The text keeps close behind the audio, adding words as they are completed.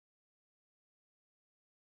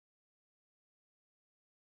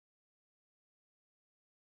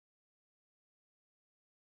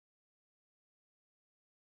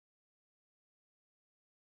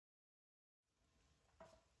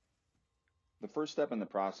The first step in the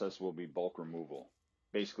process will be bulk removal.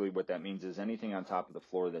 Basically what that means is anything on top of the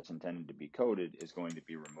floor that's intended to be coated is going to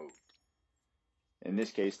be removed. In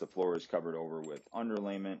this case, the floor is covered over with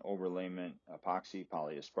underlayment, overlayment, epoxy,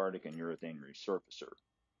 polyaspartic, and urethane resurfacer.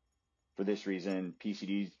 For this reason,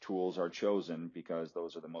 PCD tools are chosen because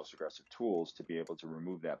those are the most aggressive tools to be able to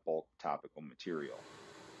remove that bulk topical material.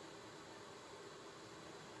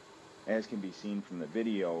 As can be seen from the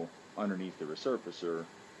video, underneath the resurfacer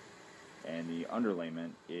and the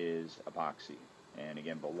underlayment is epoxy. And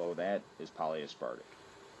again, below that is polyaspartic.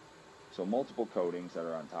 So multiple coatings that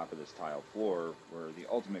are on top of this tile floor, where the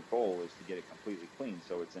ultimate goal is to get it completely clean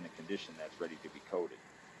so it's in a condition that's ready to be coated.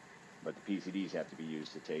 But the PCDs have to be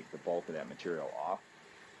used to take the bulk of that material off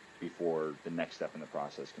before the next step in the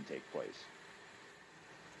process can take place.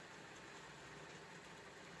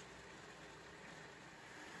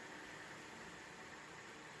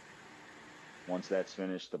 Once that's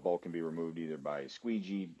finished, the bulk can be removed either by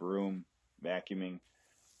squeegee, broom, vacuuming,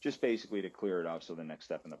 just basically to clear it up so the next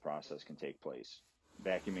step in the process can take place.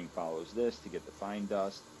 Vacuuming follows this to get the fine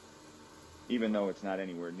dust. Even though it's not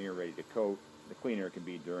anywhere near ready to coat, the cleaner it can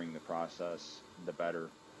be during the process, the better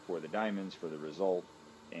for the diamonds, for the result,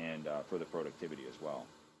 and for the productivity as well.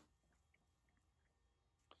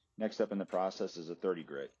 Next step in the process is a 30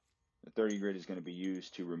 grit. The 30 grit is going to be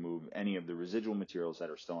used to remove any of the residual materials that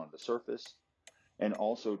are still on the surface, and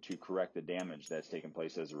also to correct the damage that's taken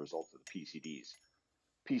place as a result of the PCDs.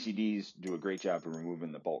 PCDs do a great job of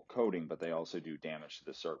removing the bulk coating, but they also do damage to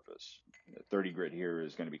the surface. The 30 grit here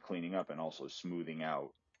is going to be cleaning up and also smoothing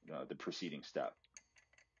out the preceding step.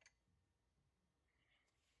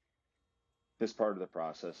 This part of the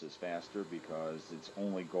process is faster because its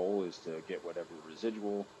only goal is to get whatever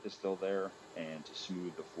residual is still there and to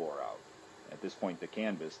smooth the floor out. At this point, the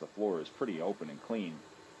canvas, the floor is pretty open and clean.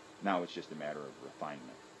 Now it's just a matter of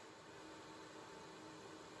refinement.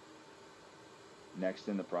 Next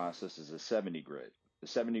in the process is a 70 grit. The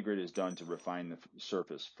 70 grit is done to refine the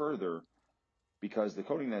surface further because the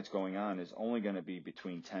coating that's going on is only going to be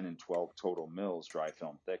between 10 and 12 total mils dry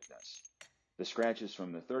film thickness. The scratches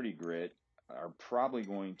from the 30 grit are probably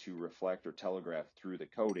going to reflect or telegraph through the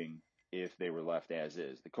coating if they were left as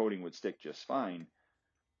is. The coating would stick just fine,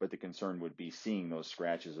 but the concern would be seeing those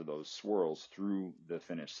scratches or those swirls through the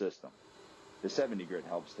finished system. The 70 grit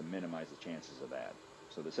helps to minimize the chances of that.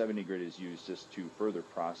 So the 70 grit is used just to further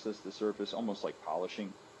process the surface, almost like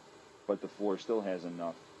polishing, but the floor still has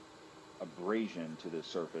enough abrasion to the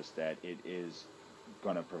surface that it is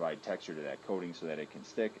going to provide texture to that coating so that it can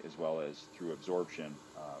stick, as well as through absorption,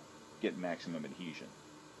 get maximum adhesion.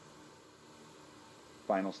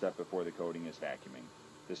 Final step before the coating is vacuuming.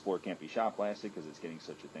 This floor can't be shot blasted because it's getting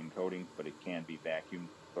such a thin coating, but it can be vacuumed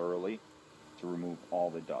thoroughly to remove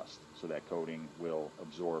all the dust, so that coating will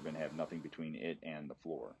absorb and have nothing between it and the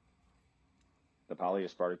floor. The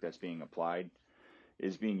polyaspartic that's being applied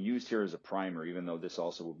is being used here as a primer, even though this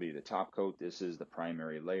also will be the top coat. This is the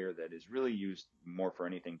primary layer that is really used more for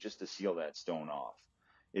anything just to seal that stone off.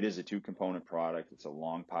 It is a 2-component product. It's a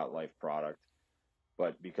long pot life product,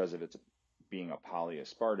 but because of its being a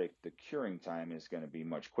polyaspartic, the curing time is going to be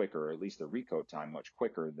much quicker, or at least the recoat time much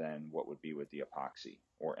quicker than what would be with the epoxy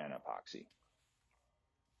or an epoxy.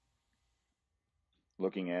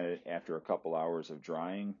 Looking at it after a couple hours of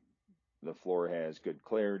drying, the floor has good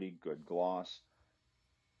clarity, good gloss.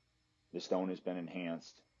 The stone has been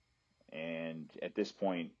enhanced, and at this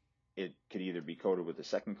point, it could either be coated with a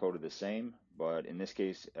second coat of the same, but in this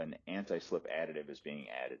case, an anti-slip additive is being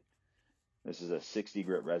added. This is a 60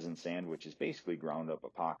 grit resin sand, which is basically ground up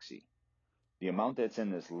epoxy. The amount that's in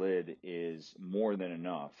this lid is more than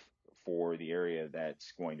enough for the area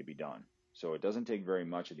that's going to be done. So it doesn't take very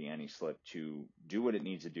much of the anti-slip to do what it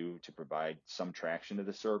needs to do to provide some traction to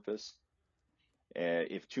the surface.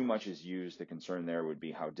 If too much is used, the concern there would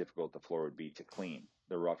be how difficult the floor would be to clean.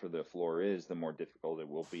 The rougher the floor is, the more difficult it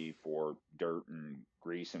will be for dirt and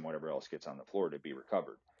grease and whatever else gets on the floor to be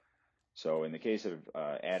recovered. So in the case of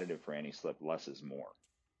additive for anti-slip, less is more.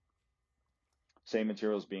 Same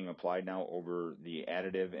material is being applied now over the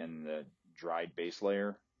additive and the dried base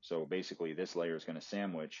layer. So basically this layer is going to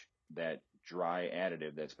sandwich that dry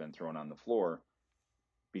additive that's been thrown on the floor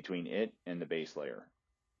between it and the base layer.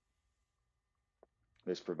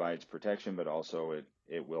 This provides protection, but also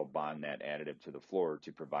it will bond that additive to the floor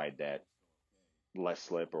to provide that less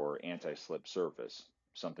slip or anti-slip surface,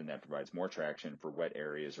 something that provides more traction for wet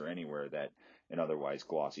areas or anywhere that an otherwise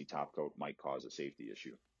glossy top coat might cause a safety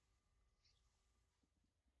issue.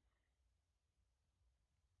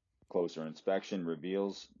 Closer inspection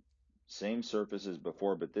reveals same surface as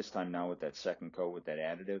before, but this time now with that second coat with that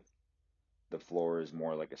additive, the floor is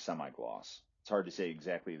more like a semi-gloss. It's hard to say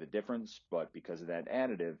exactly the difference, but because of that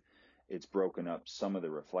additive, it's broken up some of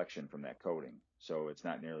the reflection from that coating. So it's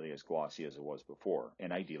not nearly as glossy as it was before,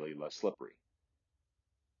 and ideally less slippery.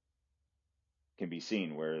 Can be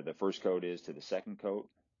seen where the first coat is to the second coat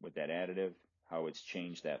with that additive, how it's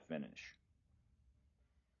changed that finish.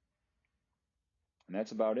 And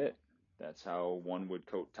that's about it. That's how one would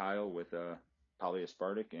coat tile with a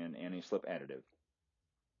polyaspartic and anti-slip additive.